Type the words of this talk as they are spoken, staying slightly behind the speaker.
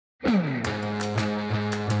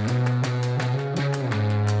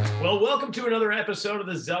Well, welcome to another episode of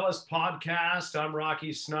the Zealous Podcast. I'm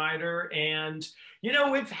Rocky Snyder, and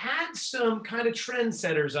we've had some kind of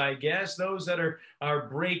trendsetters, I guess, those that are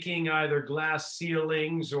breaking either glass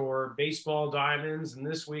ceilings or baseball diamonds, and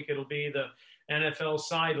this week it'll be the NFL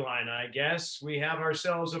sideline, I guess. We have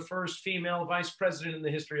ourselves a first female vice president in the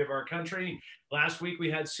history of our country. Last week we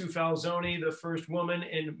had Sue Falzoni, the first woman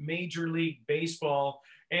in Major League Baseball.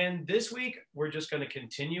 And this week, we're just going to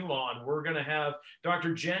continue on. We're going to have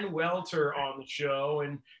Dr. Jen Welter on the show.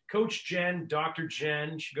 And Coach Jen, Dr.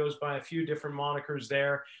 Jen, she goes by a few different monikers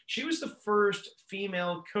there. She was the first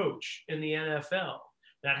female coach in the NFL.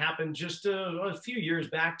 That happened just a few years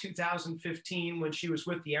back, 2015, when she was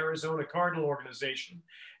with the Arizona Cardinal organization.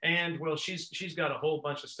 And, well, she's got a whole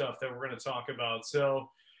bunch of stuff that we're going to talk about. So,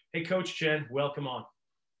 hey, Coach Jen, welcome on.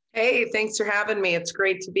 Hey, thanks for having me. It's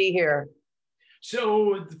great to be here.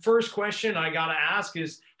 So the first question I got to ask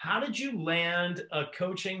is, how did you land a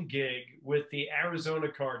coaching gig with the Arizona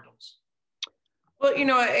Cardinals? Well,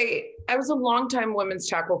 I was a longtime women's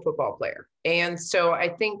tackle football player. And so I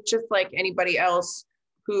think just like anybody else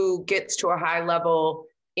who gets to a high level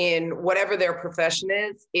in whatever their profession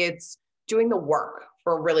is, it's doing the work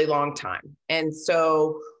for a really long time. And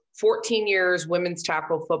so 14 years women's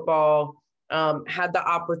tackle football, had the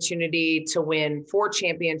opportunity to win 4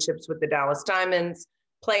 championships with the Dallas Diamonds,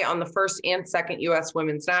 play on the first and second U.S.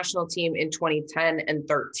 women's national team in 2010 and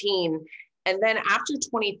 13. And then after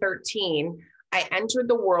 2013, I entered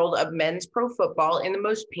the world of men's pro football in the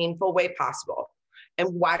most painful way possible. And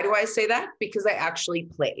why do I say that? Because I actually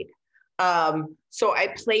played. So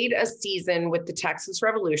I played a season with the Texas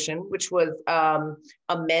Revolution, which was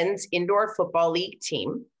a men's indoor football league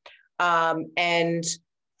team. And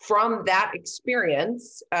from that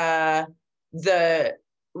experience, the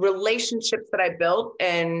relationships that I built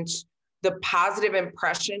and the positive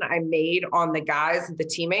impression I made on the guys and the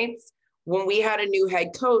teammates, when we had a new head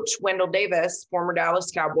coach, Wendell Davis, former Dallas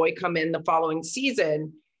Cowboy, come in the following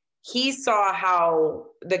season, he saw how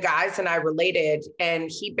the guys and I related. And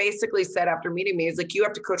he basically said after meeting me, he's like, "You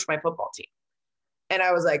have to coach my football team." And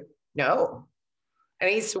I was like, "No." And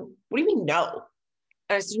he said, "What do you mean no?"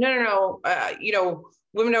 And I said, no.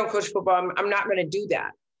 Women don't coach football. I'm not going to do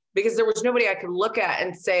that, because there was nobody I could look at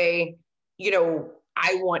and say,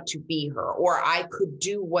 I want to be her, or I could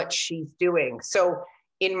do what she's doing. So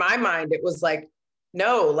in my mind, it was like,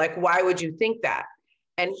 no, like, why would you think that?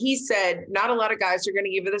 And he said, not a lot of guys are going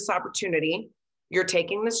to give you this opportunity. You're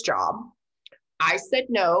taking this job. I said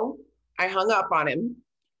no. I hung up on him.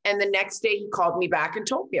 And the next day he called me back and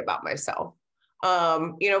told me about myself.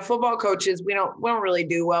 Football coaches, we don't really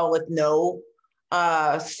do well with no.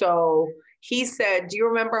 So he said, "Do you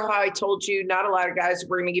remember how I told you not a lot of guys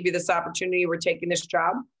were going to give you this opportunity? We're taking this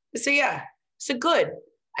job." I said, "Yeah." I said, "Good.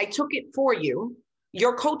 I took it for you.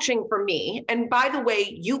 You're coaching for me. And by the way,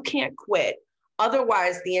 you can't quit.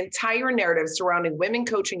 Otherwise, the entire narrative surrounding women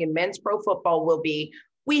coaching in men's pro football will be,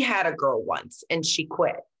 we had a girl once and she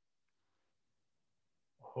quit."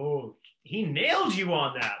 Oh, he nailed you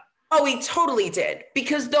on that. Oh, he totally did.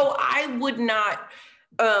 Because though I would not,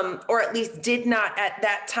 or at least did not at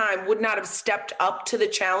that time, would not have stepped up to the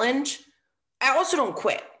challenge, I also don't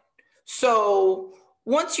quit. So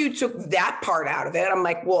once you took that part out of it, I'm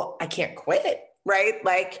like, well, I can't quit, right?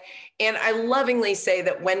 And I lovingly say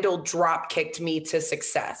that Wendell drop kicked me to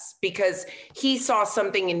success, because he saw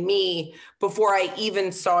something in me before I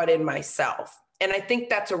even saw it in myself. And I think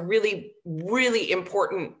that's a really, really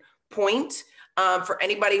important point. For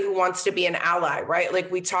anybody who wants to be an ally, right? Like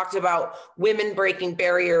we talked about women breaking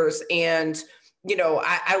barriers, and,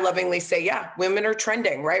 I lovingly say, yeah, women are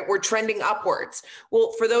trending, right? We're trending upwards.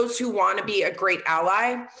 Well, for those who want to be a great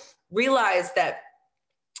ally, realize that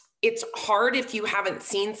it's hard if you haven't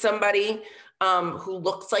seen somebody who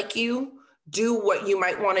looks like you do what you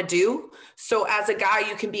might want to do. So as a guy,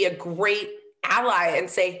 you can be a great ally and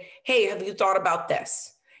say, "Hey, have you thought about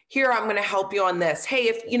this? Here, I'm going to help you on this. Hey,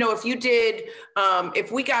 if you did,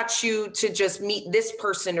 if we got you to just meet this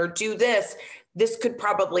person or do this, this could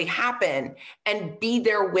probably happen," and be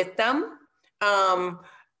there with them.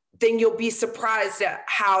 Then you'll be surprised at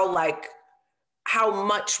how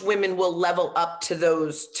much women will level up to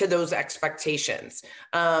those expectations.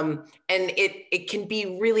 And it can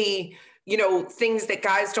be really, things that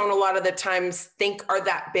guys don't a lot of the times think are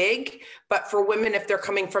that big, but for women, if they're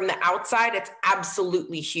coming from the outside, it's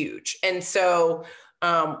absolutely huge. And so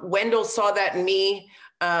Wendell saw that in me.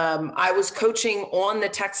 I was coaching on the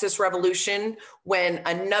Texas Revolution when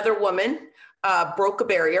another woman broke a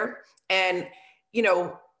barrier, and,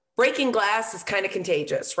 breaking glass is kind of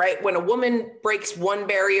contagious, right? When a woman breaks one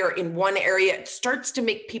barrier in one area, it starts to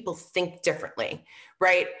make people think differently,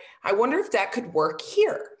 right? I wonder if that could work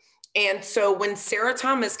here. And so when Sarah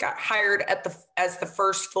Thomas got hired as the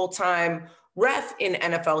first full-time ref in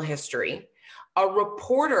NFL history, a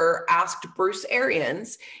reporter asked Bruce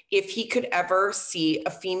Arians if he could ever see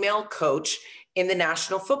a female coach in the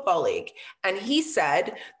National Football League. And he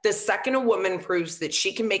said, the second a woman proves that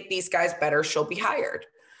she can make these guys better, she'll be hired.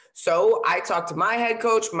 So I talked to my head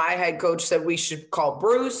coach. My head coach said we should call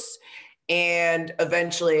Bruce. And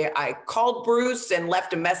eventually I called Bruce and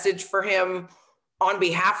left a message for him on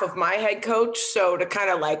behalf of my head coach. So to kind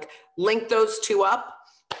of like link those two up,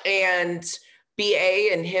 and BA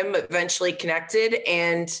and him eventually connected.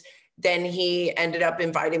 And then he ended up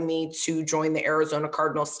inviting me to join the Arizona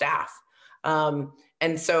Cardinals staff.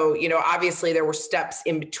 And so, you know, obviously there were steps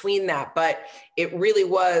in between that, but it really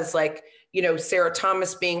was like, you know, Sarah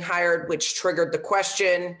Thomas being hired, which triggered the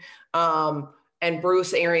question, and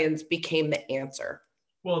Bruce Arians became the answer.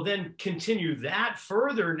 Well, then continue that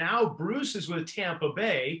further. Now Bruce is with Tampa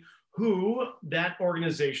Bay, who that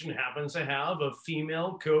organization happens to have a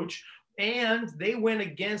female coach. And they went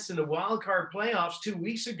against, in the wild card playoffs 2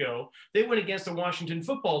 weeks ago, they went against the Washington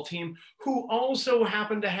football team, who also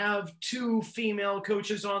happened to have 2 female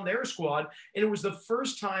coaches on their squad. And it was the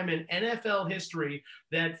first time in NFL history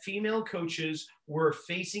that female coaches were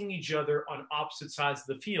facing each other on opposite sides of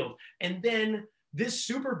the field. And then this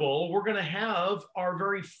Super Bowl, we're going to have our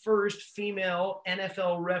very first female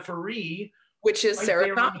NFL referee, which is right Sarah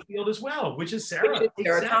there Thomas. on the field as well, which is Sarah. Which is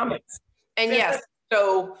Sarah exactly. Thomas. And yes,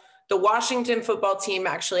 so the Washington football team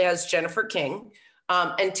actually has Jennifer King,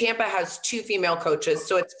 and Tampa has 2 female coaches,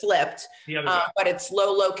 so it's flipped. But it's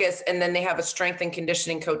Lo Locust, and then they have a strength and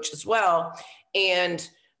conditioning coach as well. And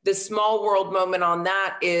the small world moment on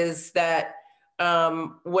that is that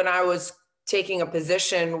when I was taking a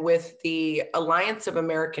position with the Alliance of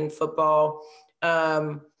American Football,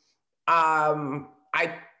 I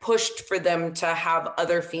pushed for them to have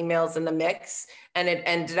other females in the mix. And it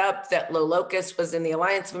ended up that Lo Locust was in the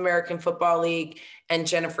Alliance of American Football League, and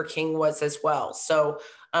Jennifer King was as well. So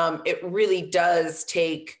it really does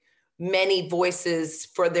take many voices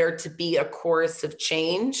for there to be a chorus of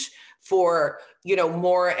change, for, you know,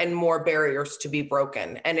 more and more barriers to be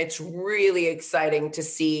broken. And it's really exciting to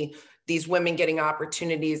see these women getting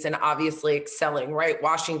opportunities and obviously excelling, right?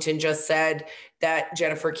 Washington just said that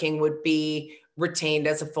Jennifer King would be retained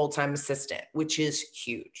as a full-time assistant, which is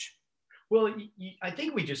huge. Well, I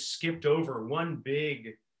think we just skipped over one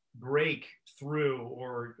big breakthrough,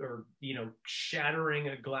 or you know, shattering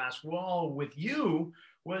a glass wall with you.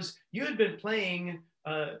 Was you had been playing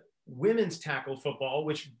women's tackle football,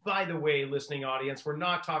 which, by the way, listening audience, we're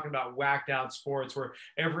not talking about whacked out sports where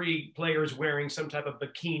every player is wearing some type of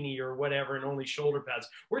bikini or whatever and only shoulder pads.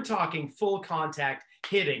 We're talking full contact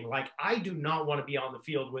hitting. Like, I do not want to be on the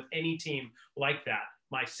field with any team like that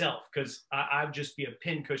myself, because I'd just be a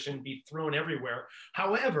pincushion, be thrown everywhere.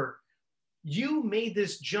 However, you made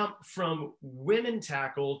this jump from women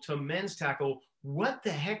tackle to men's tackle. What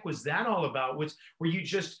the heck was that all about? Were you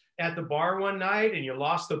just at the bar one night and you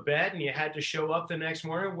lost the bet and you had to show up the next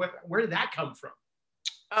morning? Where did that come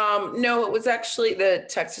from? No, it was actually the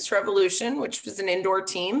Texas Revolution, which was an indoor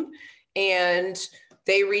team. And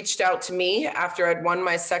they reached out to me after I'd won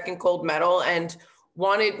my second gold medal and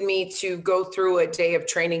wanted me to go through a day of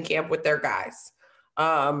training camp with their guys.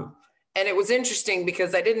 And it was interesting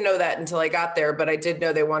because I didn't know that until I got there, but I did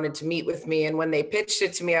know they wanted to meet with me. And when they pitched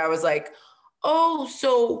it to me, I was like, oh,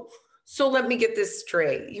 so let me get this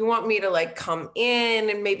straight. You want me to like come in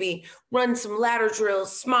and maybe run some ladder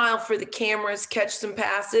drills, smile for the cameras, catch some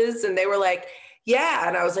passes? And they were like, yeah.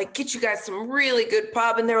 And I was like, get you guys some really good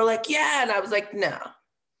pub. And they were like, yeah. And I was like, no.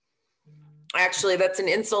 Actually, that's an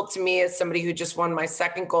insult to me as somebody who just won my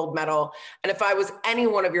second gold medal. And if I was any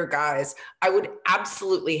one of your guys, I would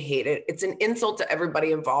absolutely hate it. It's an insult to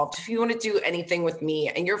everybody involved. If you want to do anything with me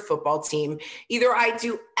and your football team, either I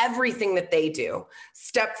do everything that they do,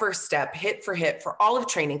 step for step, hit for all of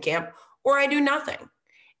training camp, or I do nothing.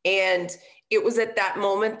 And it was at that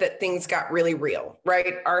moment that things got really real,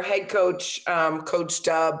 right? Our head coach, Coach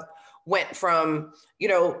Dub, went from, you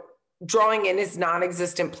know, drawing in his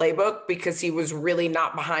non-existent playbook because he was really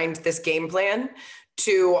not behind this game plan,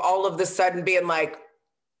 to all of the sudden being like,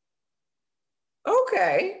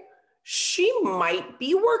 okay, she might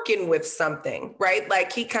be working with something, right?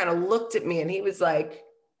 Like, he kind of looked at me and he was like,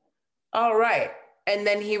 all right. And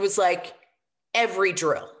then he was like, every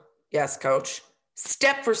drill. Yes, coach.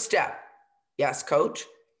 Step for step. Yes, coach.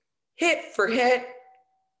 Hit for hit.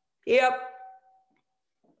 Yep.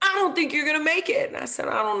 I don't think you're going to make it. And I said,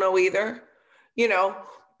 I don't know either, you know,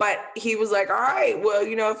 but he was like, all right, well,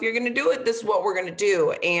 you know, if you're going to do it, this is what we're going to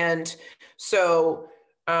do. And so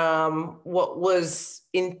what was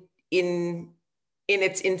in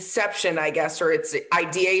its inception, I guess, or its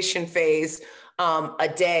ideation phase, a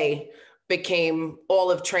day became all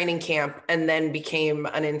of training camp and then became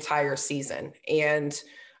an entire season. And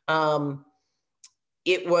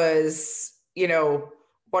it was, you know,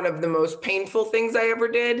 one of the most painful things I ever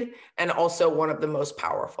did, and also one of the most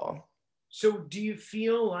powerful. So do you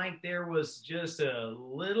feel like there was just a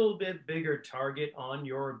little bit bigger target on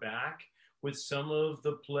your back with some of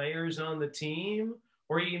the players on the team,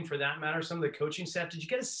 or even for that matter, some of the coaching staff? Did you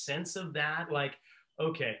get a sense of that? Like,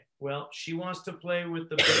 okay, well, she wants to play with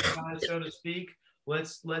the big guy, so to speak.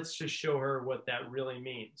 Let's just show her what that really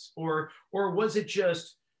means. Or was it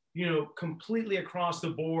just, you know, completely across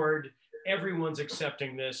the board, everyone's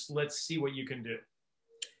accepting this, let's see what you can do?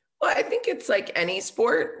 Well, I think it's like any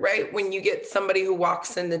sport, right? When you get somebody who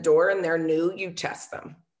walks in the door and they're new, you test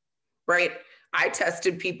them, right? I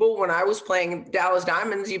tested people when I was playing Dallas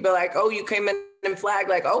Diamonds. You'd be like, oh, you came in and flag,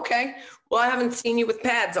 like, okay, well, I haven't seen you with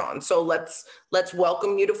pads on, so let's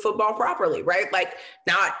welcome you to football properly, right? Like,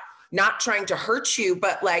 not trying to hurt you,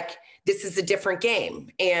 but like, this is a different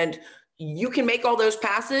game, and you can make all those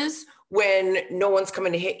passes when no one's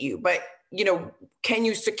coming to hit you, but you know, can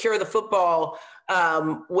you secure the football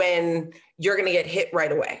when you're going to get hit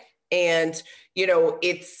right away? And, you know,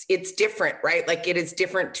 it's different, right? Like, it is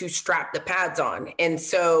different to strap the pads on. And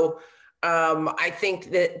so I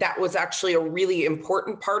think that was actually a really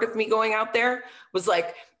important part of me going out there, was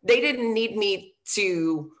like, they didn't need me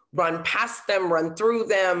to run past them, run through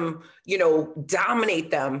them, you know,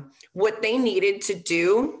 dominate them. What they needed to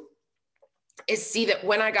do is see that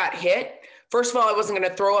when I got hit, first of all, I wasn't going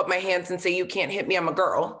to throw up my hands and say, you can't hit me, I'm a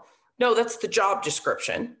girl. No, that's the job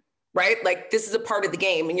description, right? Like, this is a part of the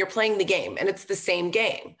game, and you're playing the game, and it's the same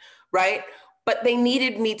game, right? But they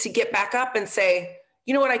needed me to get back up and say,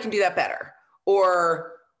 you know what, I can do that better.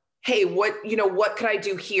 Or, hey, what could I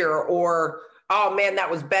do here? Or, oh man, that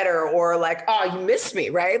was better. Or like, oh, you missed me,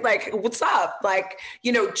 right? Like, what's up? Like,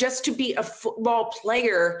 you know, just to be a football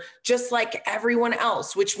player, just like everyone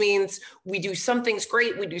else, which means we do some things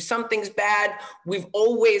great, we do some things bad. We've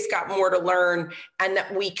always got more to learn, and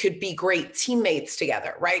that we could be great teammates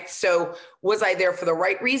together, right? So was I there for the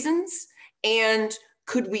right reasons? And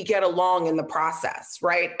could we get along in the process,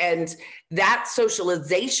 right? And that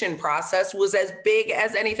socialization process was as big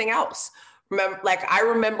as anything else. I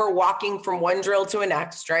remember walking from one drill to a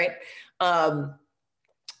next, right? And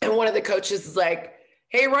one of the coaches is like,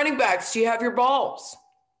 hey, running backs, do you have your balls?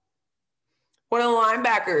 One of the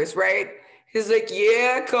linebackers, right? He's like,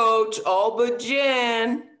 yeah, coach, all but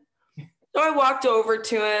Jen. So I walked over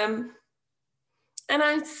to him and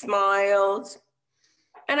I smiled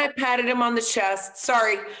and I patted him on the chest.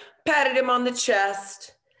 Patted him on the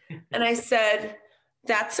chest. And I said,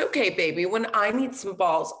 that's okay, baby. When I need some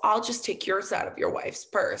balls, I'll just take yours out of your wife's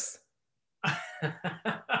purse.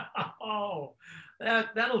 Oh,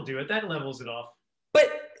 that'll do it. That levels it off. But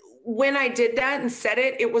when I did that and said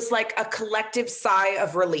it, it was like a collective sigh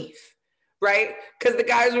of relief, right? Because the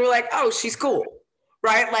guys were like, oh, she's cool,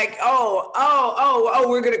 right? Like, oh,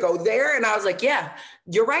 we're going to go there. And I was like, yeah,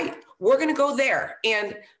 you're right. We're going to go there.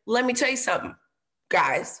 And let me tell you something,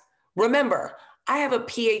 guys. Remember, I have a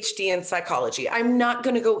PhD in psychology. I'm not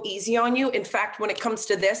going to go easy on you. In fact, when it comes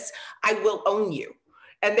to this, I will own you.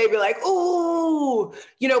 And they'd be like, oh,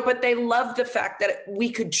 you know, but they loved the fact that we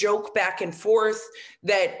could joke back and forth,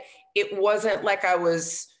 that it wasn't like I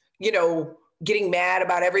was, you know, getting mad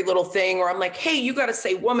about every little thing, or I'm like, hey, you got to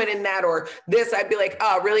say woman in that or this. I'd be like,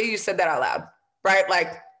 oh, really? You said that out loud, right? Like,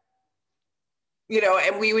 you know,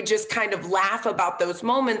 and we would just kind of laugh about those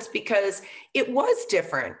moments because it was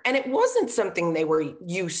different and it wasn't something they were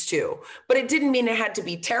used to, but it didn't mean it had to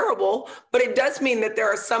be terrible. But it does mean that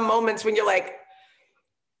there are some moments when you're like,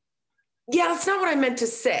 yeah, that's not what I meant to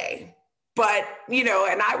say. But, you know,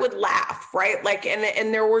 and I would laugh, right? Like,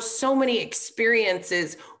 and there were so many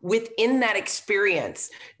experiences within that experience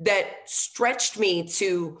that stretched me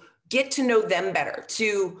to get to know them better,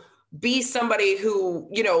 to be somebody who,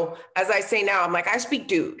 you know, as I say now, I'm like, I speak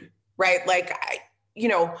dude, right? Like, you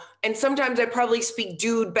know, and sometimes I probably speak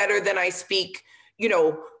dude better than I speak, you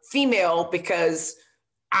know, female, because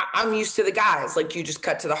I'm used to the guys. Like, you just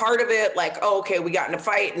cut to the heart of it. Like, oh, okay, we got in a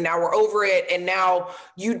fight and now we're over it. And now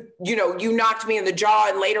you knocked me in the jaw,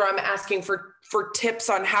 and later I'm asking for tips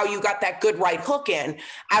on how you got that good right hook in,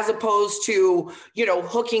 as opposed to, you know,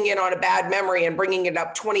 hooking in on a bad memory and bringing it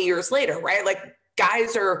up 20 years later, right? Like,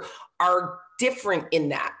 guys are different in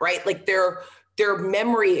that, right? Like, they're their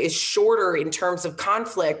memory is shorter in terms of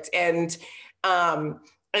conflict. And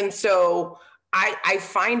so I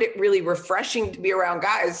find it really refreshing to be around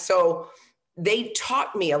guys. So they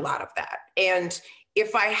taught me a lot of that. And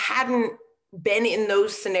if I hadn't been in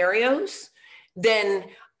those scenarios, then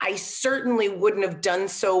I certainly wouldn't have done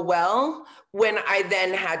so well when I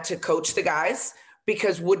then had to coach the guys,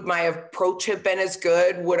 because would my approach have been as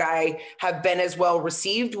good? Would I have been as well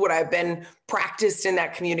received? Would I have been practiced in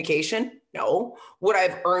that communication? No. Would I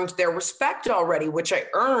have earned their respect already, which I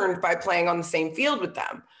earned by playing on the same field with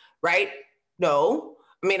them, right? No.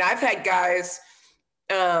 I mean, I've had guys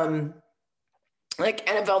like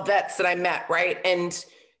NFL vets that I met, right? And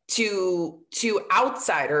to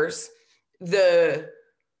outsiders, the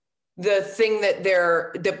thing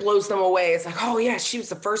that blows them away is like, oh yeah, she was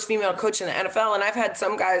the first female coach in the NFL. And I've had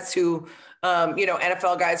some guys who,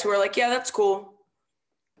 NFL guys who are like, yeah, that's cool.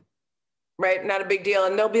 Right. Not a big deal.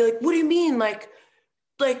 And they'll be like, what do you mean? Like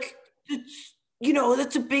it's,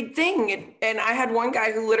 that's a big thing. And I had one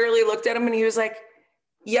guy who literally looked at him and he was like,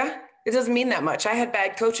 yeah, it doesn't mean that much. I had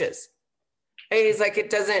bad coaches. And he's like, it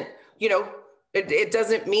doesn't, it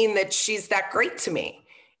doesn't mean that she's that great to me.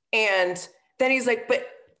 And then he's like, but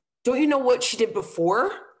don't you know what she did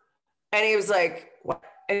before? And he was like, what?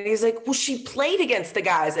 And he's like, well, she played against the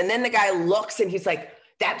guys. And then the guy looks and he's like,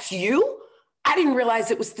 that's you? I didn't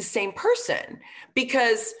realize it was the same person.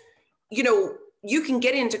 Because, you can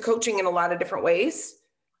get into coaching in a lot of different ways,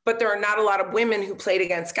 but there are not a lot of women who played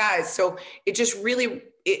against guys. So it just really,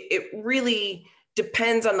 it really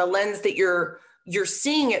depends on the lens that you're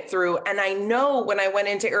seeing it through. And I know when I went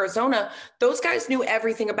into Arizona, those guys knew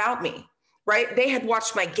everything about me. Right? They had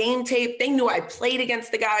watched my game tape. They knew I played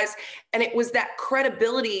against the guys. And it was that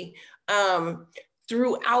credibility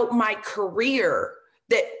throughout my career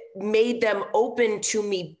that made them open to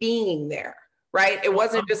me being there. Right? It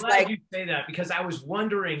wasn't just like you say that, because I was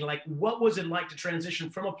wondering, like, what was it like to transition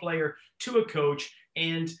from a player to a coach?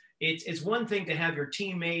 And it's one thing to have your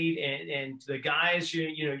teammate and the guys,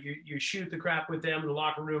 you shoot the crap with them in the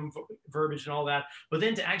locker room, verbiage and all that, but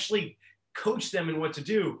then to actually coach them in what to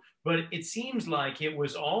do. But it seems like it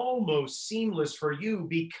was almost seamless for you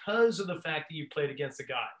because of the fact that you played against the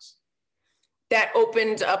guys. That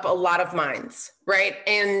opened up a lot of minds, right?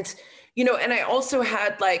 And, and I also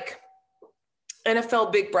had like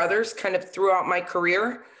NFL big brothers kind of throughout my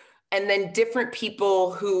career, and then different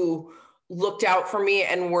people who looked out for me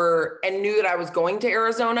and knew that I was going to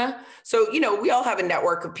Arizona. So, we all have a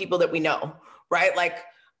network of people that we know, right? Like,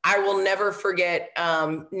 I will never forget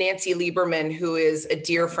Nancy Lieberman, who is a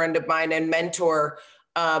dear friend of mine and mentor.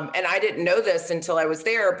 And I didn't know this until I was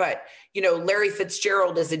there, but, Larry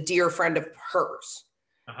Fitzgerald is a dear friend of hers.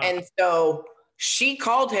 Uh-huh. And so she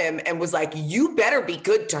called him and was like, you better be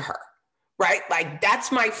good to her, right? Like,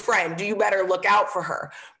 that's my friend. You better look out for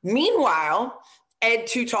her. Meanwhile, Ed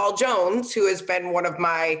Too Tall Jones, who has been one of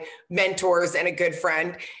my mentors and a good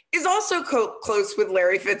friend, is also close with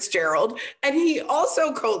Larry Fitzgerald. And he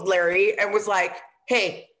also called Larry and was like,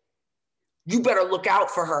 hey, you better look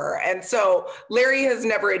out for her. And so Larry has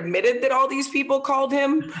never admitted that all these people called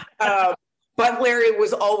him, but Larry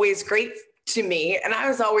was always great to me. And I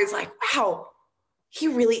was always like, wow, he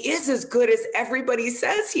really is as good as everybody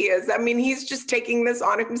says he is. I mean, he's just taking this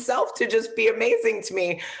on himself to just be amazing to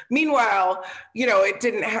me. Meanwhile, it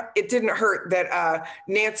didn't hurt that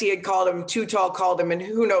Nancy had called him, Too Tall called him, and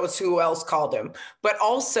who knows who else called him. But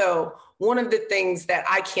also, one of the things that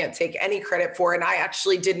I can't take any credit for, and I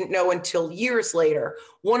actually didn't know until years later,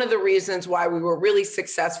 one of the reasons why we were really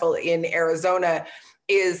successful in Arizona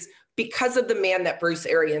is because of the man that Bruce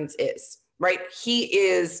Arians is, right? He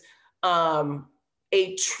is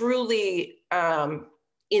a truly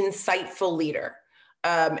insightful leader.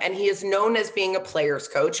 And he is known as being a player's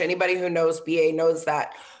coach. Anybody who knows BA knows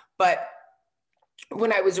that. But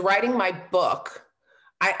when I was writing my book,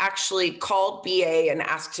 I actually called BA and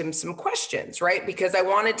asked him some questions, right? Because I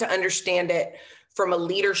wanted to understand it from a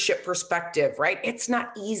leadership perspective, right? It's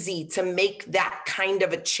not easy to make that kind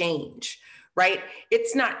of a change, right?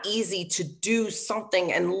 It's not easy to do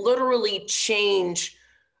something and literally change,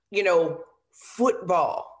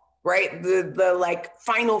 football, right? The like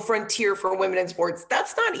final frontier for women in sports.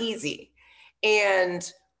 That's not easy. And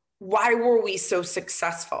why were we so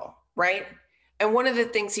successful, right? And one of the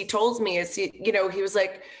things he told me is, he was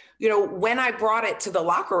like, when I brought it to the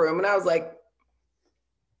locker room, and I was like,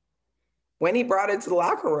 when he brought it to the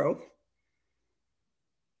locker room.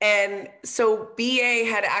 And so BA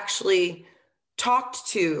had actually talked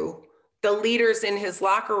to the leaders in his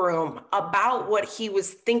locker room about what he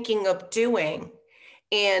was thinking of doing.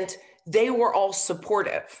 And they were all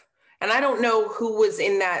supportive. And I don't know who was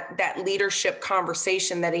in that leadership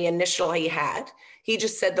conversation that he initially had. He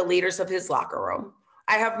just said the leaders of his locker room.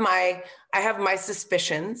 I have my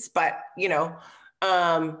suspicions, but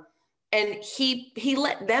and he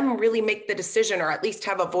let them really make the decision, or at least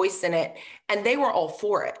have a voice in it, and they were all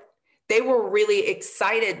for it. They were really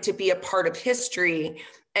excited to be a part of history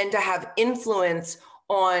and to have influence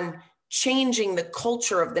on changing the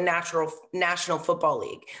culture of the National Football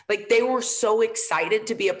League. Like, they were so excited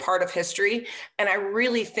to be a part of history. And I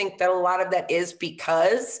really think that a lot of that is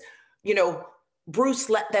because, Bruce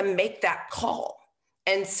let them make that call.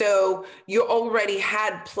 And so you already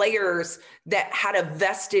had players that had a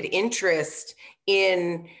vested interest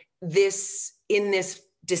in this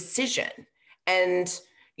decision. And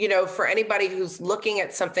for anybody who's looking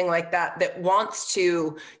at something like that wants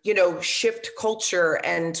to, shift culture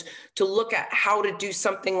and to look at how to do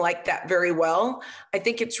something like that very well, I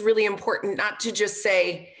think it's really important not to just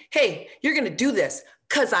say, hey, you're going to do this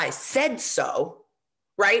because I said so,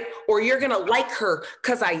 right? Or you're going to like her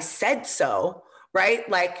because I said so, right?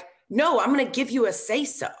 Like, no, I'm going to give you a say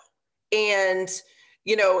so. And,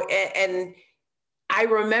 and I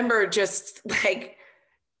remember just like,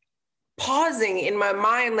 pausing in my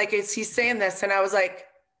mind, like, as he's saying this, and I was like,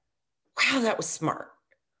 wow, that was smart.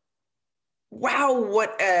 Wow,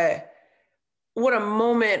 what a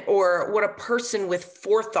moment, or what a person with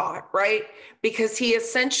forethought, right? Because he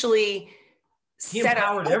essentially set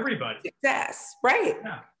empowered everybody. Success, right?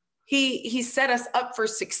 Yeah. He set us up for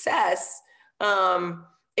success.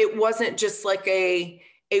 It wasn't just like a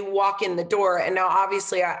walk in the door. And now,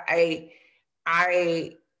 obviously,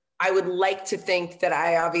 I would like to think that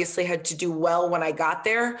I obviously had to do well when I got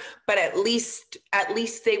there, but at least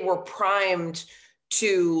they were primed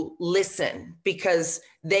to listen, because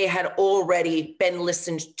they had already been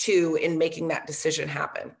listened to in making that decision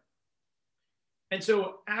happen. And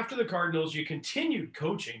so after the Cardinals, you continued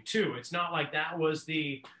coaching too. It's not like that was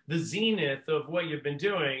the zenith of what you've been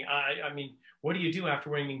doing. I mean, what do you do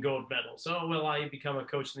after winning gold medals? Oh, well, I become a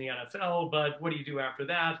coach in the NFL, but what do you do after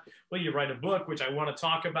that? Well, you write a book, which I want to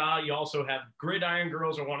talk about. You also have Gridiron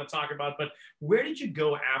Girls I want to talk about. But where did you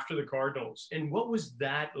go after the Cardinals? And what was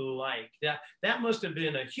that like? That must have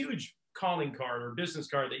been a huge calling card or business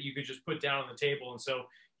card that you could just put down on the table. And so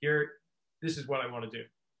here, this is what I want to do.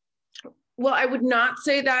 Well, I would not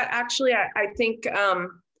say that, actually. I think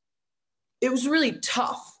it was really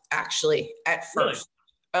tough, actually, at first.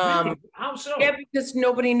 Really? How so? Yeah, because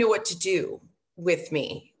nobody knew what to do with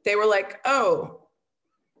me. They were like, oh,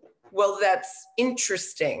 well, that's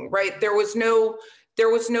interesting, right? There was no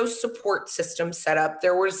support system set up.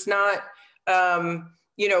 There was not,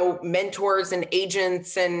 mentors and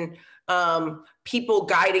agents and people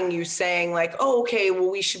guiding you, saying like, oh, okay, well,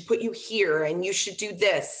 we should put you here and you should do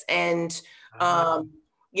this. And,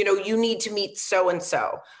 you need to meet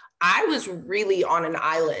so-and-so. I was really on an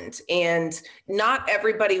island, and not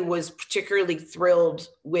everybody was particularly thrilled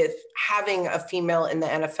with having a female in the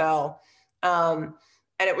NFL. And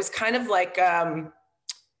it was kind of like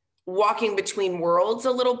walking between worlds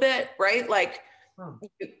a little bit, right? Like,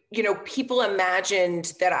 people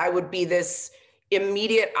imagined that I would be this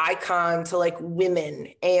immediate icon to like women.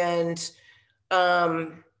 And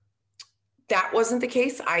that wasn't the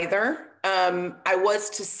case either. I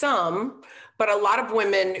was to some, but a lot of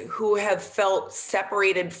women who have felt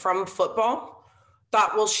separated from football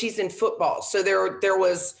thought, well, she's in football. So there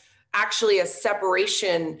was actually a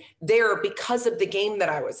separation there because of the game that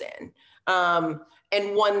I was in.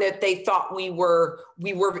 And one that they thought we were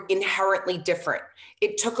inherently different.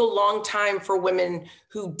 It took a long time for women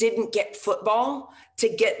who didn't get football to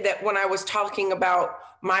get that. When I was talking about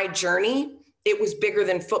my journey, it was bigger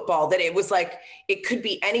than football, that it was like, it could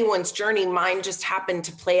be anyone's journey. Mine just happened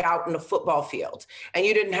to play out in a football field. And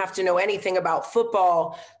you didn't have to know anything about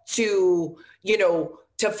football to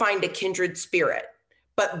find a kindred spirit.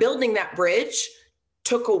 But building that bridge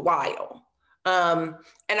took a while. And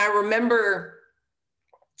I remember,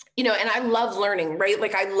 and I love learning, right?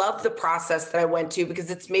 Like, I love the process that I went to,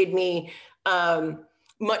 because it's made me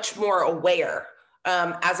much more aware,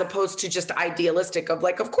 as opposed to just idealistic of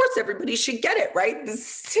like, of course, everybody should get it, right?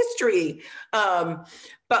 This is history.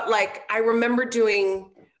 But like, I remember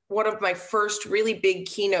doing one of my first really big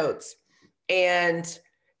keynotes, and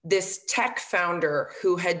this tech founder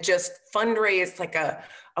who had just fundraised like a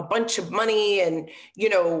bunch of money and,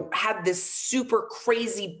 had this super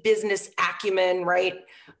crazy business acumen, right?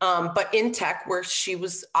 But in tech, where she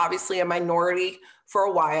was obviously a minority for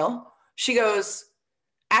a while, she goes,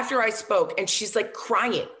 after I spoke, and she's like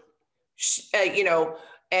crying,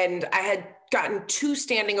 and I had gotten 2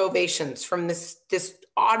 standing ovations from this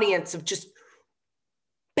audience of just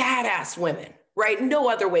badass women, right? No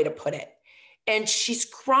other way to put it. And she's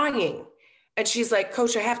crying. And she's like,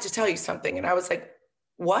 Coach, I have to tell you something. And I was like,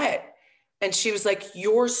 what? And she was like,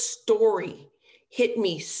 your story hit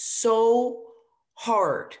me so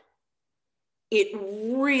hard. It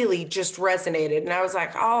really just resonated. And I was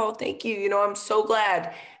like, oh, thank you. You know, I'm so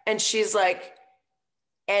glad. And she's like,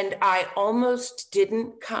 and I almost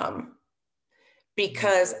didn't come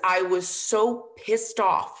because I was so pissed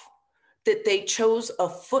off that they chose a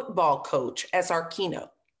football coach as our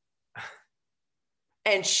keynote.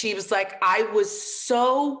 And she was like, I was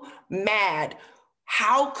so mad.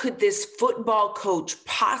 How could this football coach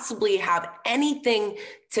possibly have anything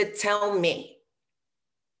to tell me?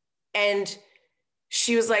 And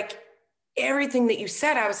she was like, everything that you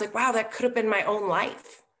said, I was like, wow, that could have been my own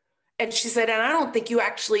life. And she said, and I don't think you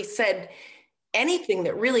actually said anything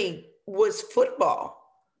that really was football.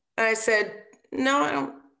 And I said,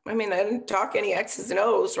 no, I didn't talk any X's and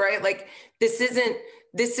O's, right? Like this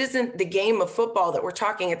isn't the game of football that we're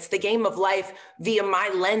talking. It's the game of life via my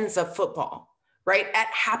lens of football, right? It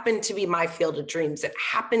happened to be my field of dreams. It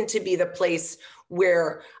happened to be the place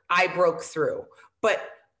where I broke through. But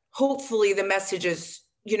hopefully the messages,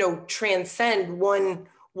 you know, transcend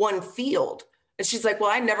one field. And she's like, well,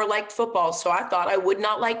 I never liked football, so I thought I would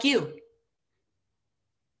not like you.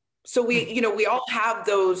 So we all have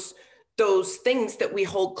those things that we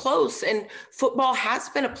hold close, and football has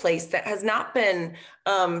been a place that has not been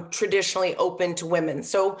traditionally open to women.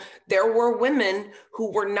 So there were women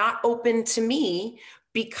who were not open to me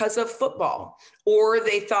because of football, or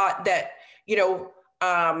they thought that, you know,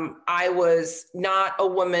 I was not a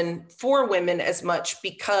woman for women as much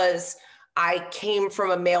because I came from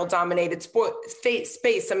a male dominated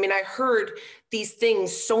space. I mean, I heard these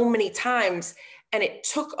things so many times, and it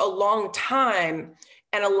took a long time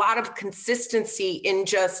and a lot of consistency in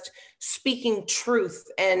just speaking truth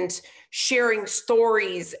and sharing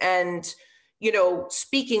stories and, you know,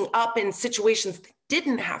 speaking up in situations that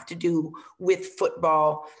didn't have to do with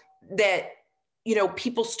football, that, you know,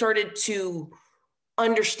 people started to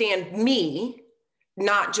understand me,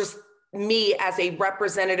 not just me as a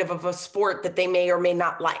representative of a sport that they may or may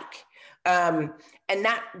not like. And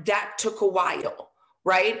that took a while,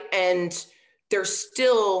 right? And there's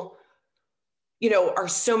still, you know, are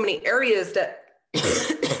so many areas that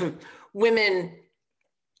women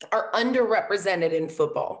are underrepresented in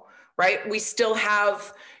football, right? We still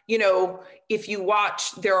have, you know, if you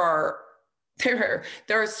watch, there are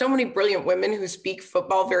so many brilliant women who speak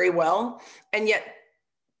football very well, and yet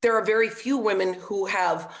there are very few women who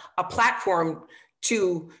have a platform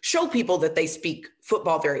to show people that they speak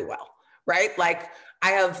football very well, right? Like I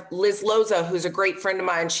have Liz Loza, who's a great friend of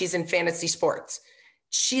mine. She's in fantasy sports.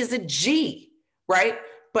 She's a G, right?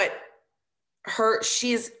 But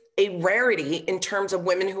she's a rarity in terms of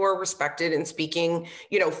women who are respected in speaking,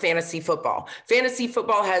 you know, fantasy football. Fantasy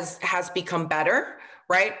football has become better,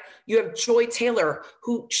 right? You have Joy Taylor,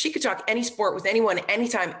 who she could talk any sport with anyone,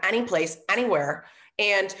 anytime, any place, anywhere.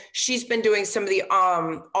 And she's been doing some of the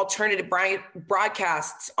alternative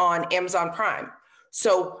broadcasts on Amazon Prime.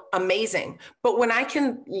 So amazing. But when I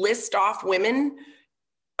can list off women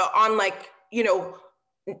on, like, you know,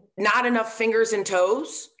 not enough fingers and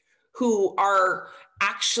toes who are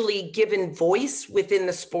actually given voice within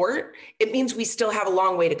the sport, it means we still have a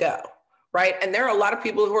long way to go, right? And there are a lot of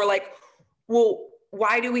people who are like, well,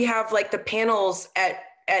 why do we have like the panels at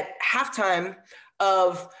halftime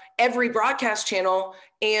of every broadcast channel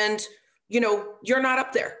and, you know, you're not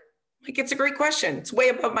up there? Like, it's a great question. It's way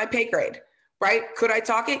above my pay grade, right? Could I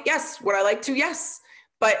talk it? Yes. Would I like to? Yes.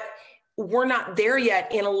 But we're not there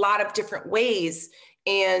yet in a lot of different ways.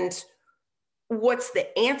 And what's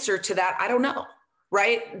the answer to that? I don't know,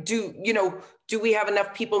 right? Do we have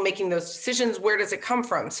enough people making those decisions? Where does it come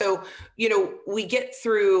from? So, you know, we get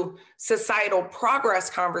through societal progress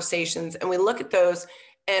conversations and we look at those,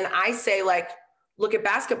 and I say, like, look at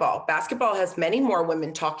basketball. Basketball has many more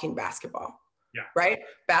women talking basketball. Yeah. Right.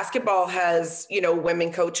 Basketball has, you know,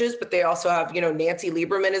 women coaches, but they also have, you know, Nancy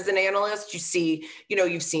Lieberman as an analyst. You see, you know,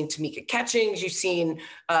 you've seen Tamika Catchings, you've seen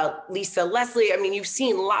Lisa Leslie. I mean, you've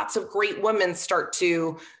seen lots of great women start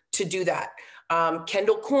to do that.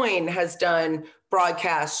 Kendall Coyne has done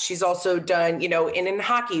broadcasts. She's also done, you know, in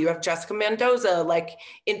hockey, you have Jessica Mendoza, like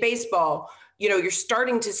in baseball. You know, you're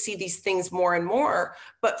starting to see these things more and more,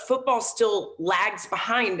 but football still lags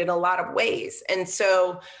behind in a lot of ways. And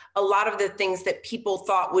so a lot of the things that people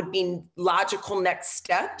thought would be logical next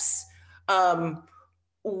steps,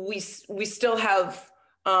 we still have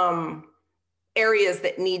areas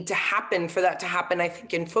that need to happen for that to happen, I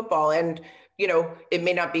think, in football. And, you know, it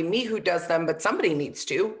may not be me who does them, but somebody needs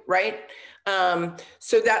to, right?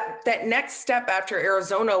 So that next step after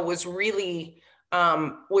Arizona was really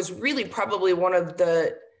probably one of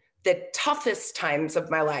the toughest times of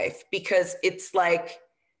my life, because it's like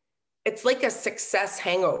a success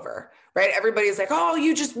hangover, right? Everybody's like, oh,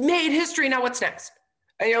 you just made history. Now what's next?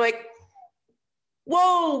 And you're like,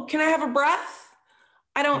 whoa, can I have a breath?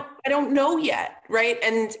 I don't know yet, right?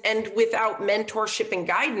 And without mentorship and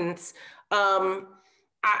guidance,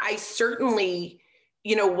 I certainly,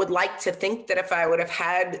 would like to think that if I would have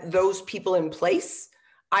had those people in place,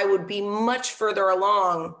 I would be much further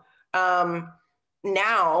along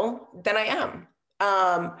now than I am.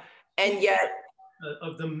 And yet,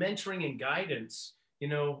 of the mentoring and guidance,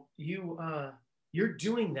 you're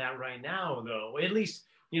doing that right now, though. At least,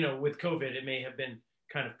 with COVID, it may have been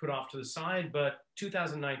kind of put off to the side, but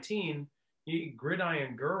 2019,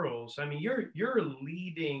 Gridiron Girls, I mean, you're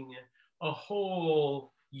leading a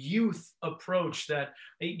whole youth approach that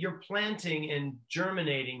you're planting and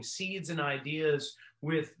germinating seeds and ideas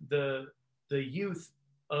with the youth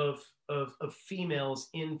of females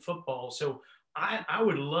in football. So I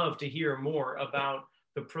would love to hear more about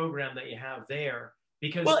the program that you have there,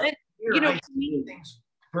 because I see things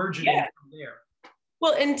burgeoning from there.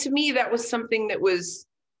 Well, and to me, that was something that was,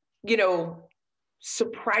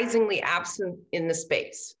 surprisingly absent in the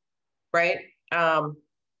space, right?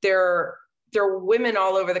 There were women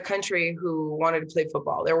all over the country who wanted to play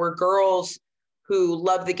football. There were girls who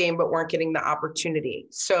loved the game but weren't getting the opportunity.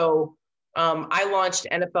 So I launched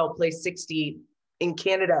NFL Play 60 in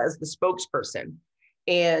Canada as the spokesperson.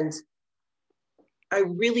 And I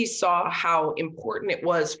really saw how important it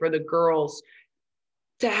was for the girls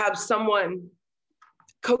to have someone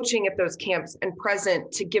coaching at those camps and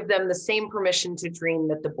present to give them the same permission to dream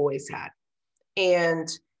that the boys had. And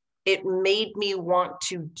it made me want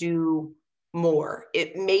to do more.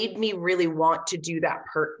 It made me really want to do that,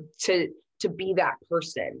 to be that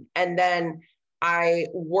person. And then I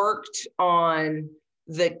worked on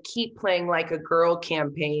the Keep Playing Like a Girl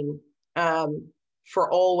campaign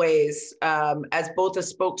for always, as both a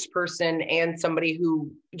spokesperson and somebody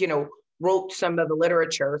who, wrote some of the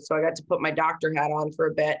literature. So I got to put my doctor hat on for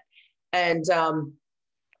a bit. And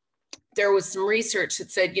there was some research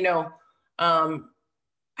that said,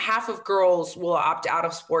 half of girls will opt out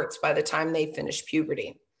of sports by the time they finish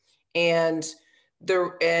puberty. And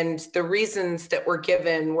the reasons that were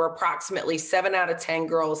given were approximately 7 out of 10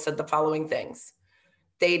 girls said the following things.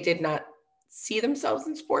 They did not see themselves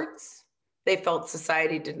in sports. They felt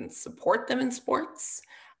society didn't support them in sports.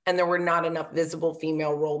 And there were not enough visible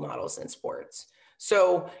female role models in sports.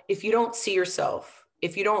 So if you don't see yourself,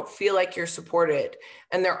 if you don't feel like you're supported,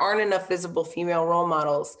 and there aren't enough visible female role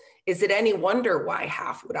models, is it any wonder why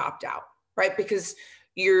half would opt out, right? Because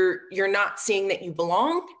you're not seeing that you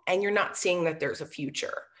belong, and you're not seeing that there's a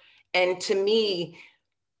future. And to me,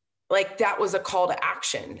 like, that was a call to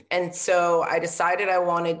action. And so I decided I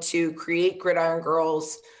wanted to create Gridiron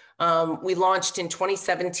Girls. We launched in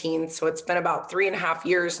 2017, so it's been about 3.5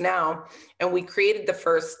 years now. And we created the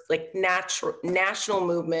first national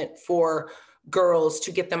movement for girls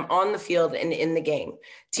to get them on the field and in the game,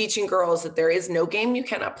 teaching girls that there is no game you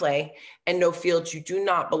cannot play and no field you do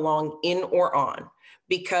not belong in or on.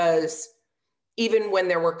 Because even when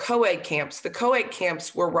there were co-ed camps, the co-ed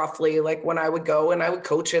camps were roughly like when I would go and I would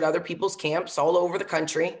coach at other people's camps all over the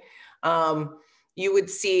country. You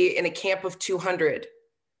would see in a camp of 200,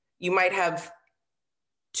 you might have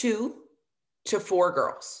 2 to 4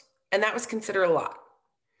 girls, and that was considered a lot.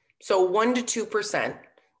 So 1 to 2%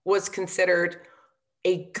 was considered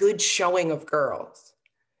a good showing of girls.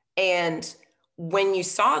 And when you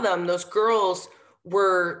saw them, those girls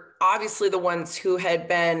were obviously the ones who had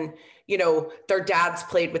been, their dads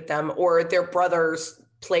played with them or their brothers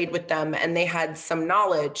played with them and they had some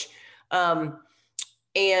knowledge.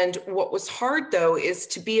 And what was hard, though, is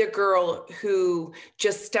to be a girl who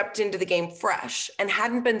just stepped into the game fresh and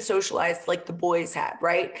hadn't been socialized like the boys had,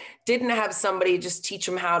 right? Didn't have somebody just teach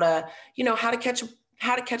them how to catch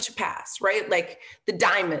a pass, right? Like the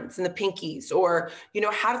diamonds and the pinkies, or,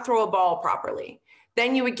 how to throw a ball properly.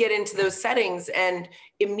 Then you would get into those settings and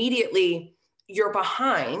immediately you're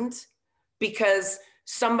behind because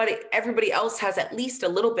everybody else has at least a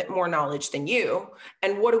little bit more knowledge than you.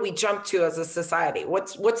 And what do we jump to as a society?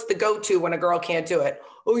 What's the go-to when a girl can't do it?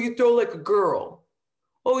 Oh, you throw like a girl.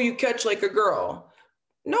 Oh, you catch like a girl.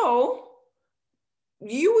 No,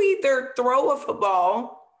 you either throw a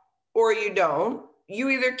football or you don't. You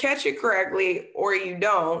either catch it correctly or you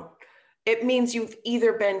don't. It means you've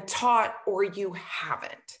either been taught or you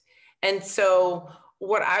haven't. And so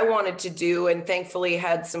what I wanted to do, and thankfully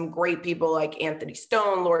had some great people like Anthony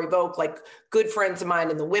Stone, Lori Vogt, like good friends of mine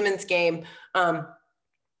in the women's game.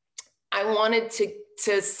 I wanted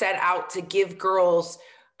to set out to give girls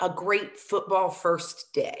a great football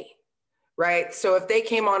first day, right? So if they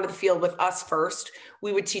came onto the field with us first,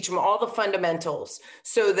 we would teach them all the fundamentals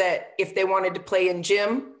so that if they wanted to play in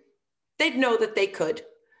gym, they'd know that they could.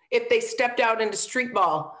 If they stepped out into street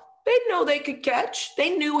ball, they'd know they could catch.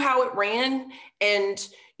 They knew how it ran. And,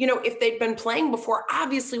 you know, if they'd been playing before,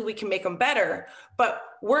 obviously we can make them better, but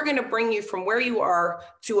we're going to bring you from where you are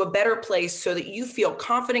to a better place so that you feel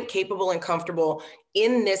confident, capable, and comfortable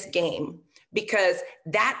in this game, because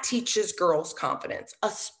that teaches girls confidence,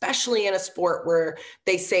 especially in a sport where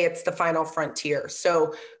they say it's the final frontier.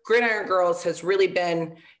 So Gridiron Girls has really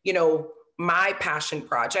been, you know, my passion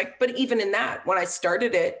project. But even in that, when I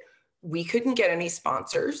started it, we couldn't get any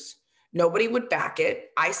sponsors. Nobody would back it.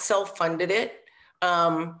 I self-funded it,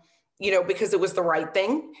 you know, because it was the right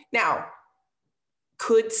thing. Now,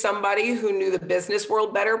 could somebody who knew the business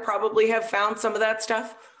world better probably have found some of that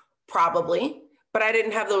stuff? Probably, but I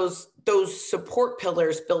didn't have those support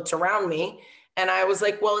pillars built around me. And I was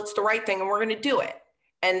like, well, it's the right thing and we're going to do it.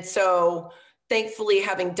 And so thankfully,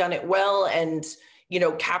 having done it well and, you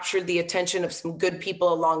know, captured the attention of some good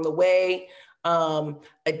people along the way,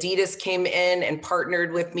 Adidas came in and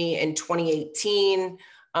partnered with me in 2018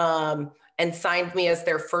 and signed me as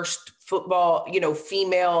their first football, you know,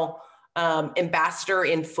 female ambassador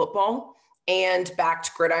in football, and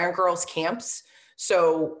backed Gridiron Girls camps.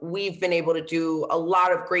 So we've been able to do a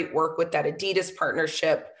lot of great work with that Adidas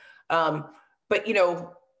partnership. But, you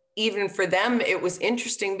know, even for them, it was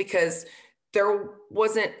interesting because there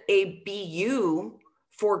wasn't a BU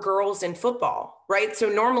for girls in football, right? So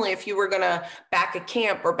normally if you were going to back a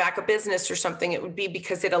camp or back a business or something, it would be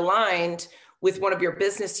because it aligned with one of your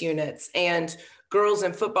business units. And girls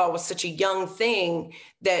in football was such a young thing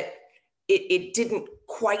that it didn't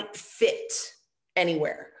quite fit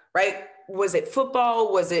anywhere, right? Was it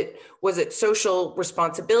football? Was it social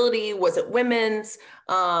responsibility? Was it women's?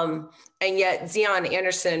 And yet Zion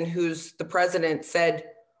Anderson, who's the president, said,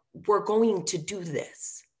 we're going to do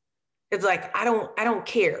this. It's like, I don't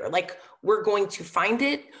care. Like, we're going to find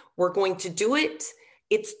it. We're going to do it.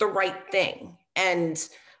 It's the right thing. And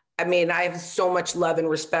I mean, I have so much love and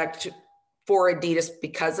respect for Adidas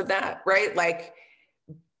because of that, right? Like,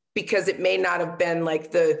 because it may not have been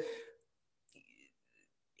like the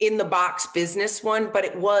in the box business one, but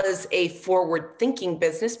it was a forward thinking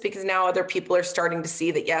business because now other people are starting to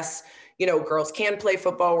see that, yes, you know, girls can play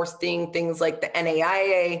football. We're seeing things like the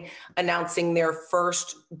NAIA announcing their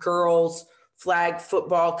first girls flag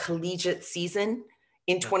football collegiate season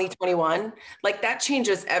in 2021. Like, that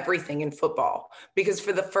changes everything in football, because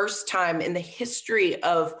for the first time in the history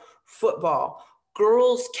of football,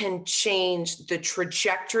 girls can change the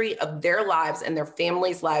trajectory of their lives and their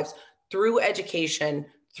families' lives through education,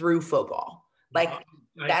 through football. Like,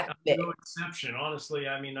 that's big. No exception, honestly.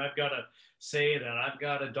 I mean, I've got to say that I've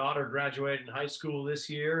got a daughter graduating high school this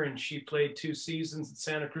year, and she played 2 seasons at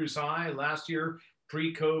Santa Cruz High. Last year,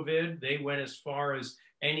 pre-COVID, they went as far as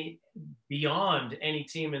beyond any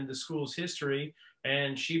team in the school's history.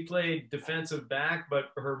 And she played defensive back,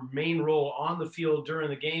 but her main role on the field during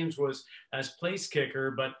the games was as place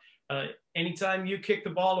kicker. But anytime you kick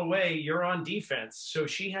the ball away, you're on defense. So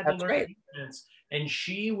she had to learn defense, and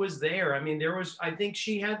she was there. I mean, I think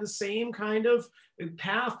she had the same kind of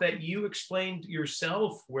path that you explained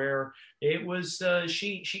yourself, where it was,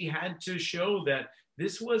 she had to show that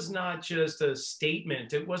this was not just a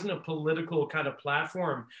statement. It wasn't a political kind of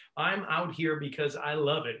platform. I'm out here because I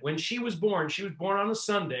love it. When she was born on a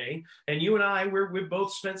Sunday, and you and I, we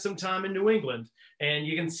both spent some time in New England. And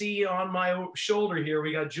you can see on my shoulder here,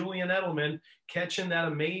 we got Julian Edelman catching that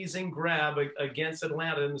amazing grab against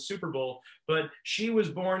Atlanta in the Super Bowl. But she was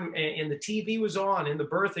born, and the TV was on in the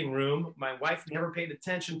birthing room. My wife never paid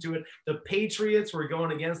attention to it. The Patriots were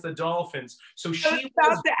going against the Dolphins. So she was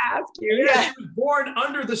about to ask you. Yeah, she was born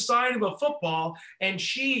under the sign of a football. And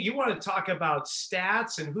you want to talk about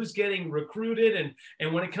stats and who's getting recruited.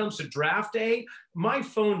 And when it comes to draft day, my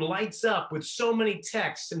phone lights up with so many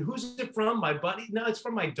texts. And who's it from? My buddy? No, it's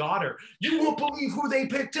from my daughter. You won't believe who they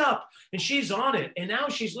picked up. And she's on it. And now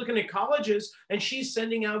she's looking at colleges, and she's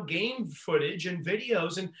sending out game footage and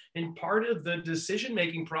videos. And part of the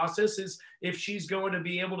decision-making process is if she's going to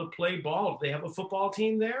be able to play ball. If they have a football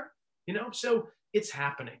team there, you know, so it's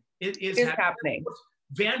happening. It is happening.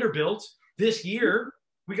 Vanderbilt this year,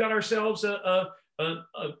 we got ourselves a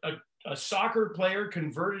soccer player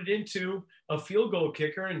converted into a field goal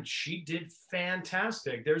kicker, and she did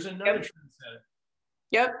fantastic. There's another trendsetter.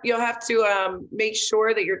 Yep, you'll have to make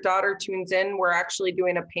sure that your daughter tunes in. We're actually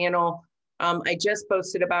doing a panel. I just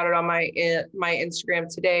posted about it on my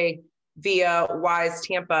Instagram today via Wise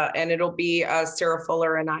Tampa, and it'll be Sarah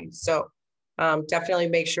Fuller and I. So definitely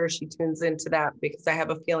make sure she tunes into that, because I have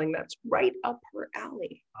a feeling that's right up her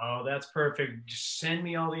alley. Oh, that's perfect. Just send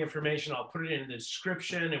me all the information. I'll put it in the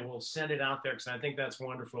description and we'll send it out there because I think that's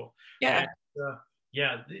wonderful. Yeah. And,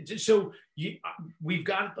 yeah. So we've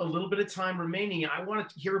got a little bit of time remaining. I wanted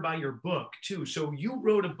to hear about your book too. So you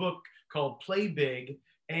wrote a book called Play Big,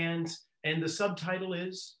 and the subtitle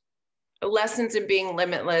is Lessons in Being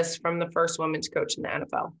Limitless from the first women's coach in the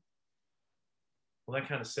NFL. Well, that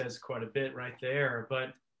kind of says quite a bit right there.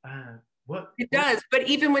 But what it does. But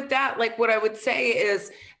even with that, like what I would say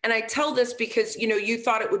is, and I tell this because, you know, you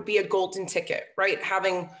thought it would be a golden ticket, right?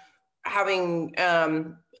 Having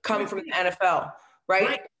come from the NFL,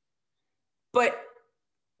 right? But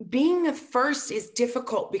being the first is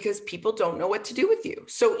difficult because people don't know what to do with you.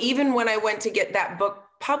 So even when I went to get that book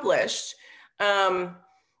published, the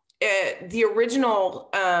original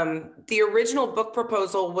book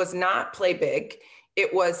proposal was not Play Big.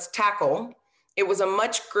 It was Tackle. It was a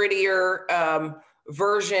much grittier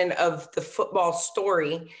version of the football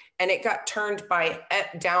story, and it got turned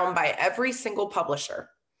down by every single publisher.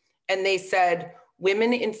 And they said,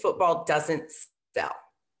 women in football doesn't sell.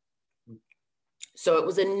 So it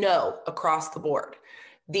was a no across the board.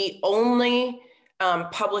 The only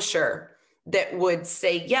publisher that would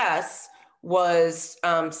say yes was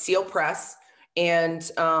Seal Press, and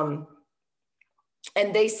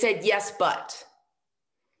they said yes, but.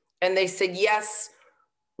 And they said, yes,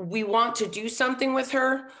 we want to do something with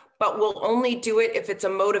her, but we'll only do it if it's a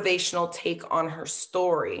motivational take on her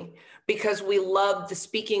story, because we love the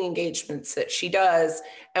speaking engagements that she does.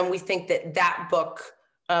 And we think that that book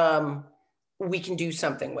we can do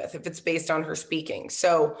something with if it's based on her speaking.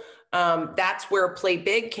 So that's where Play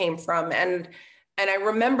Big came from. And I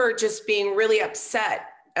remember just being really upset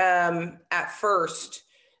at first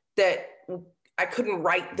that I couldn't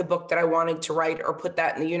write the book that I wanted to write or put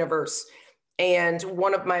that in the universe. And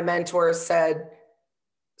one of my mentors said,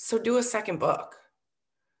 so do a second book.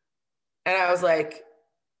 And I was like,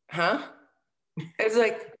 huh? It's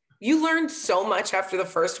like, you learned so much after the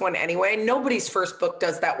first one anyway. Nobody's first book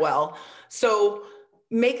does that well. So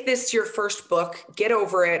make this your first book, get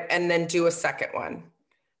over it, and then do a second one.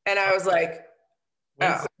 And I was like,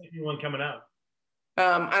 when's the second one coming out?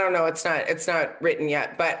 I don't know. It's not written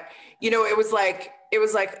yet, but you know, it was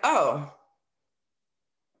like, oh,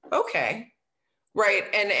 okay. Right.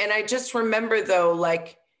 And I just remember though,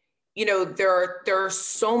 like, you know, there are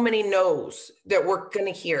so many no's that we're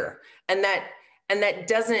going to hear, and that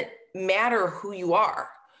doesn't matter who you are.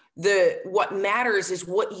 What matters is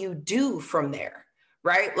what you do from there.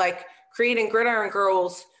 Right. Like creating Gridiron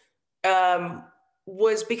Girls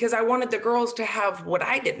was because I wanted the girls to have what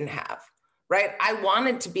I didn't have. Right. I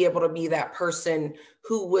wanted to be able to be that person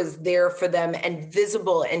who was there for them and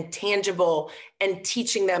visible and tangible and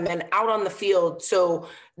teaching them and out on the field so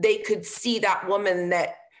they could see that woman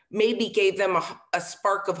that maybe gave them a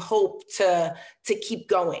spark of hope to keep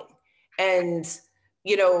going. And,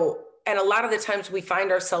 you know, and a lot of the times we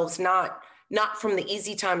find ourselves not from the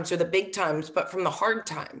easy times or the big times, but from the hard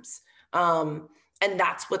times. And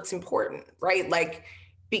that's what's important, right? Like,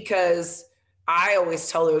 because I always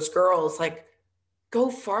tell those girls, like, go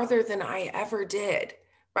farther than I ever did,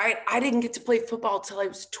 right? I didn't get to play football till I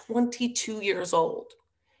was 22 years old.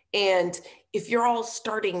 And if you're all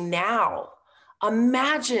starting now,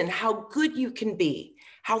 imagine how good you can be,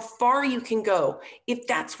 how far you can go, if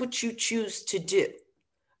that's what you choose to do.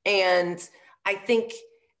 And I think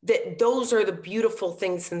that those are the beautiful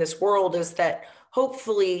things in this world, is that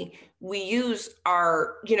hopefully we use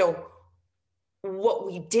our, you know, what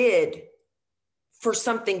we did for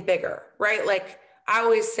something bigger, right? Like I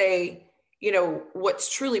always say, you know,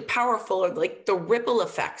 what's truly powerful are like the ripple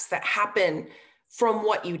effects that happen from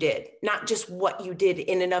what you did, not just what you did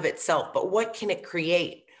in and of itself, but what can it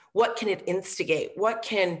create? What can it instigate? What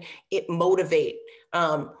can it motivate?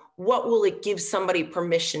 What will it give somebody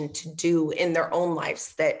permission to do in their own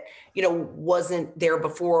lives that, you know, wasn't there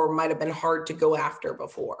before or might've been hard to go after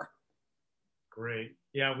before? Great.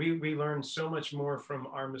 Yeah, we learn so much more from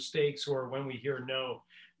our mistakes or when we hear no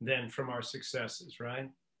than from our successes, right?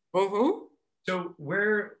 Mm-hmm. So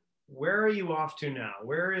where are you off to now?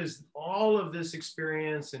 Where is all of this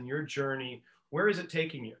experience and your journey? Where is it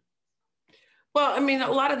taking you? Well, I mean,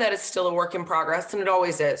 a lot of that is still a work in progress, and it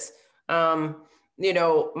always is. You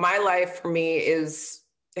know, my life for me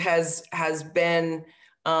has been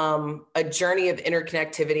a journey of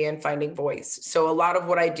interconnectivity and finding voice. So a lot of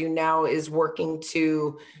what I do now is working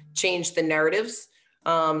to change the narratives.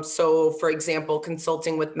 So for example,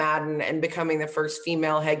 consulting with Madden and becoming the first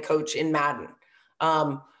female head coach in Madden.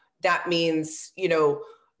 That means,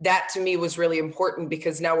 that to me was really important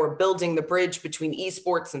because now we're building the bridge between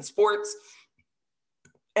esports and sports.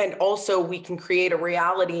 And also we can create a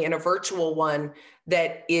reality and a virtual one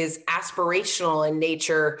that is aspirational in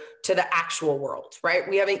nature to the actual world, right?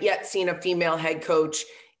 We haven't yet seen a female head coach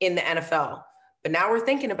in the NFL, but now we're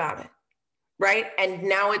thinking about it, right? And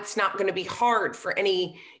now it's not going to be hard for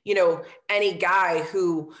any guy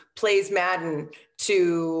who plays Madden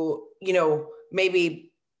to,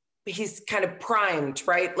 maybe he's kind of primed,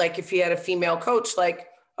 right? Like if he had a female coach, like,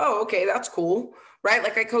 oh, okay, that's cool. Right?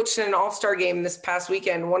 Like I coached in an all-star game this past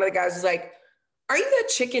weekend. One of the guys was like, are you that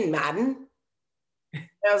chick in Madden? And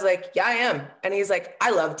I was like, yeah, I am. And he's like,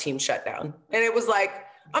 I love Team Shutdown. And it was like,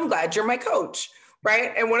 I'm glad you're my coach.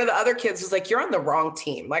 Right? And one of the other kids was like, you're on the wrong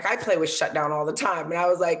team. Like I play with Shutdown all the time. And I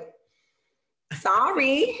was like,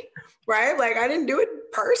 sorry. Right? Like I didn't do it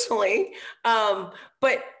personally.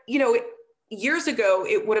 But years ago,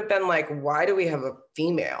 it would have been like, why do we have a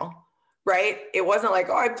female? Right? It wasn't like,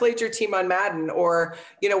 oh, I played your team on Madden, or,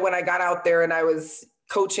 when I got out there and I was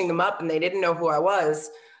coaching them up and they didn't know who I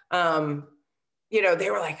was, they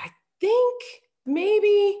were like, I think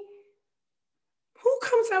maybe who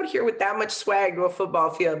comes out here with that much swag to a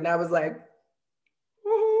football field? And I was like,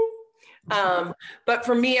 but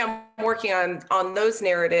for me, I'm working on those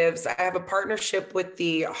narratives. I have a partnership with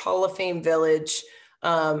the Hall of Fame Village,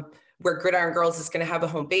 where Gridiron Girls is going to have a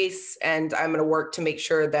home base, and I'm going to work to make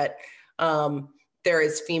sure that there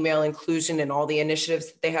is female inclusion in all the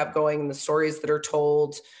initiatives that they have going and the stories that are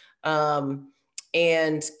told,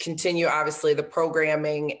 and continue obviously the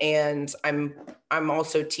programming. And I'm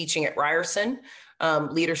also teaching at Ryerson,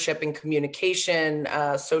 leadership and communication,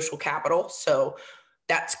 social capital. So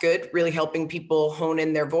that's good, really helping people hone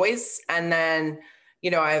in their voice. And then,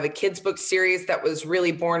 I have a kids book series that was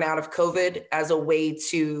really born out of COVID as a way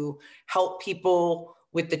to help people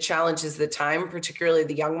with the challenges of the time, particularly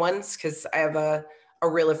the young ones, because I have a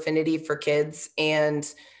real affinity for kids. And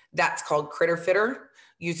that's called Critter Fitter,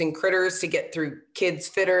 using critters to get through kids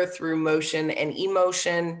fitter through motion and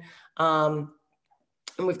emotion. And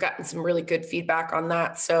we've gotten some really good feedback on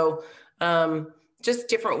that. So just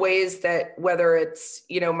different ways that, whether it's,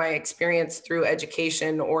 my experience through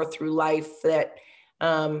education or through life, that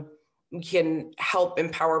can help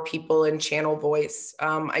empower people and channel voice.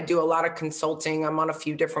 I do a lot of consulting. I'm on a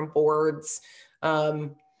few different boards,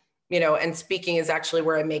 and speaking is actually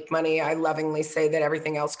where I make money. I lovingly say that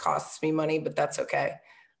everything else costs me money, but that's okay.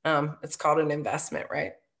 It's called an investment,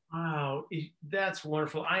 right? Wow, that's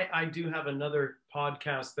wonderful. I do have another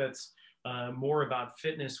podcast that's more about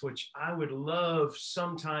fitness, which I would love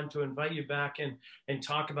sometime to invite you back and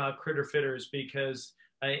talk about Critter Fitters, because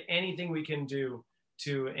anything we can do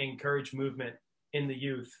to encourage movement in the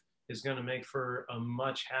youth is going to make for a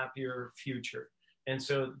much happier future. And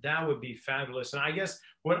so that would be fabulous. And I guess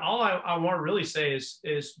all I want to really say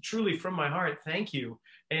is truly from my heart, thank you.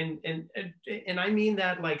 And I mean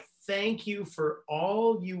that, like, thank you for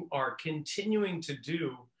all you are continuing to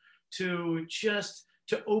do to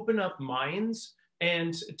open up minds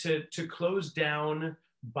and to close down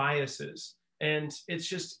biases. And it's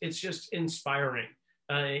just inspiring.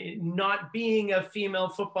 Not being a female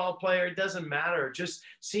football player, it doesn't matter. Just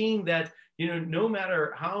seeing that, no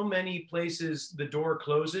matter how many places the door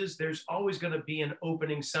closes, there's always going to be an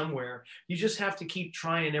opening somewhere. You just have to keep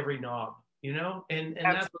trying every knob, and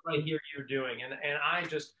that's what I hear you're doing. And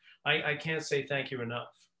I can't say thank you enough.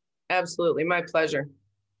 Absolutely. My pleasure.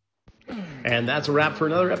 And that's a wrap for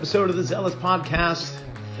another episode of the Zealous Podcast.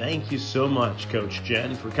 Thank you so much, Coach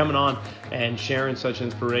Jen, for coming on and sharing such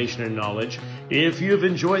inspiration and knowledge. If you've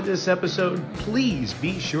enjoyed this episode, please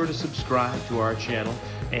be sure to subscribe to our channel,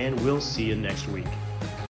 and we'll see you next week.